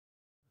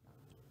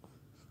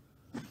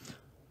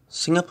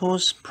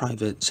Singapore's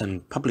private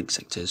and public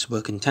sectors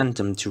work in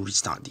tandem to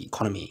restart the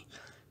economy.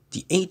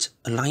 The 8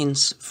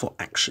 Alliance for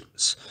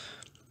Actions.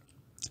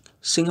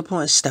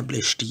 Singapore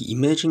established the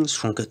Emerging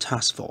Stronger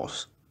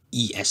Taskforce,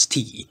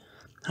 EST,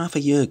 half a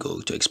year ago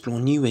to explore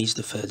new ways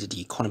to further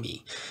the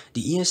economy.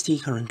 The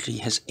EST currently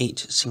has 8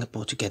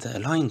 Singapore Together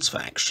Alliance for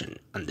Action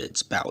under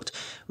its belt,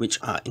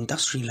 which are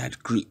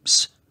industry-led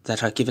groups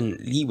that are given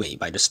leeway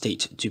by the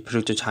state to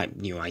prototype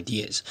new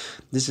ideas.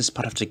 This is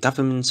part of the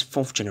government's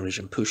 4th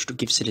generation push to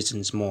give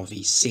citizens more of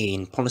a say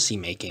in policy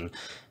making.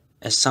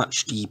 As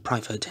such, the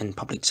private and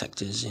public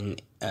sectors in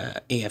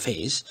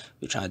AfAs,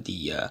 which are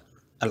the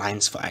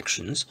Alliance for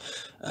Actions,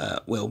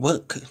 will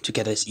work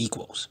together as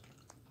equals.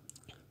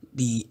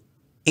 The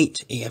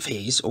 8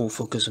 AfAs all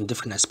focus on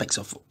different aspects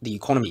of the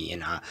economy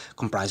and are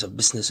comprised of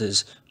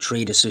businesses,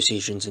 trade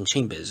associations and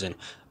chambers, and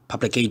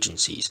public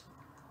agencies.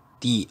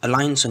 The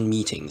Alliance on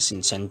Meetings,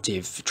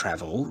 Incentive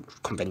Travel,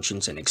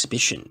 Conventions and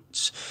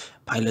Exhibitions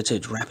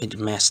piloted rapid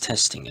mass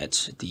testing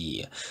at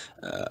the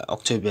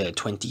October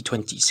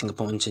 2020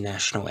 Singapore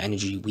International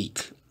Energy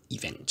Week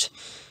event.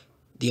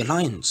 The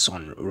Alliance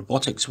on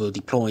Robotics will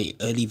deploy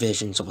early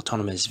versions of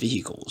autonomous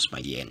vehicles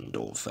by the end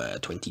of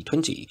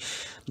 2020.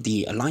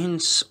 The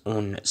Alliance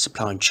on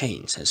Supply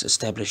Chains has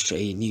established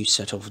a new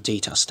set of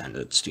data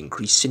standards to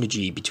increase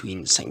synergy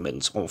between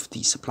segments of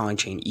the supply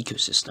chain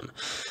ecosystem.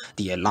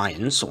 The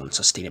Alliance on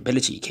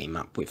Sustainability came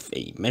up with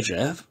a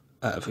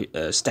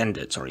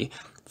standard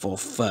for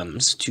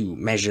firms to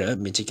measure,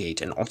 mitigate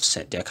and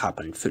offset their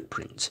carbon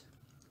footprint.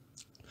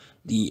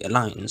 The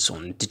Alliance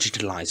on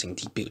Digitalizing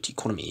the Built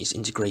Economy is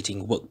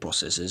integrating work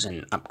processes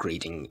and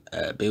upgrading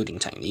building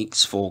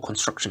techniques for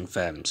construction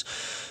firms.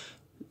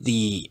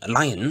 The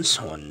Alliance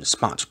on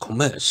Smart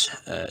Commerce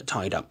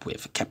tied up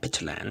with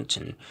Capitaland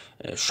and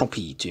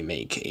Shopee to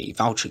make a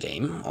voucher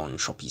game on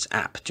Shopee's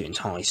app to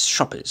entice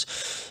shoppers.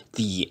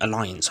 The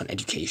Alliance on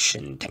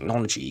Education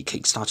Technology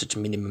kickstarted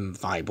minimum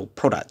viable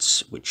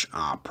products, which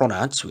are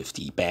products with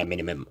the bare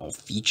minimum of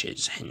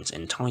features, hence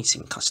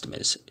enticing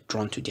customers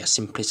drawn to their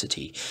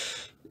simplicity.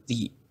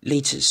 The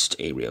latest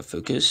area of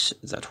focus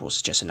that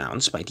was just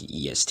announced by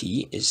the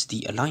EST is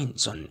the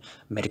Alliance on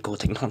Medical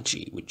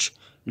Technology, which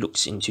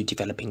looks into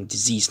developing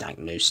disease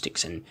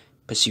diagnostics and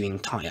pursuing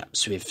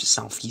tie-ups with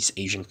Southeast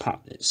Asian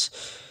partners.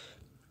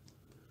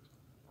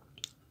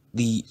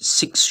 The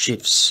 6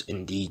 shifts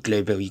in the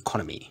global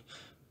economy.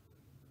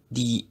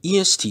 The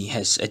EST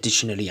has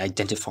additionally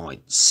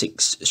identified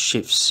 6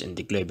 shifts in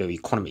the global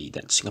economy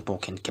that Singapore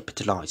can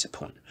capitalize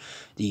upon.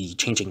 The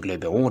changing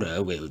global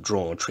order will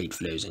draw trade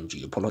flows and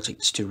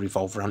geopolitics to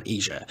revolve around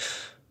Asia.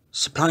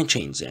 Supply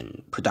chains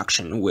and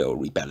production will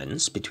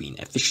rebalance between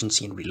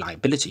efficiency and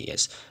reliability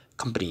as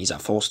companies are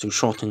forced to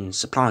shorten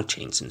supply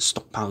chains and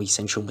stockpile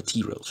essential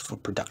materials for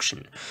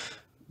production.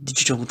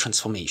 Digital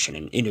transformation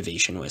and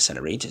innovation will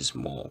accelerate as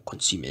more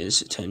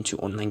consumers turn to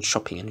online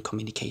shopping and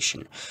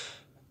communication.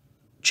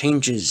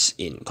 Changes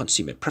in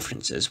consumer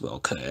preferences will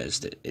occur as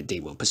they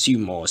will pursue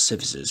more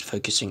services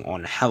focusing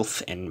on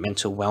health and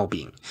mental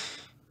well-being.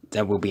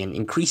 There will be an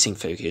increasing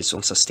focus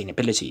on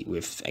sustainability,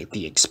 with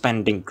the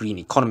expanding green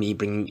economy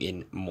bringing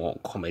in more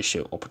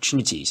commercial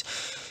opportunities.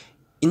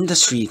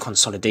 Industry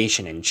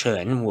consolidation and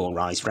churn will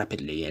rise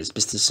rapidly as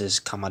businesses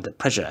come under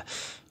pressure,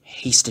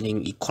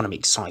 hastening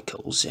economic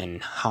cycles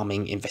and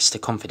harming investor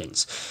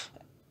confidence.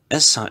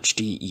 As such,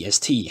 the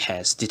EST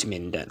has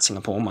determined that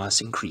Singapore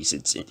must increase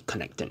its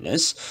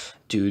connectedness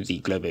to the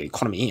global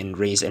economy and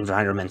raise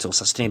environmental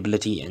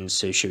sustainability and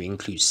social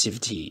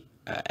inclusivity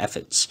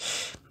efforts.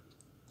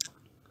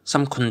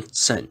 Some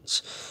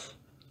concerns.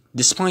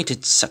 Despite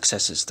its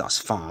successes thus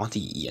far,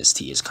 the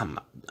EST has come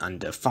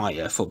under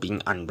fire for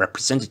being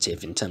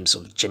unrepresentative in terms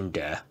of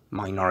gender,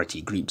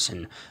 minority groups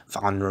and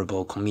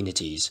vulnerable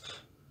communities.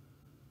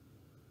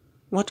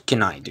 What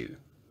can I do?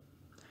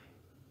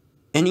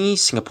 Any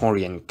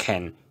Singaporean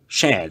can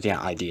share their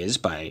ideas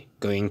by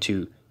going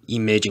to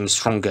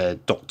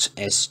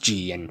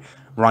emergingstronger.sg and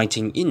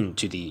writing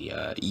into the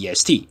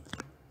EST.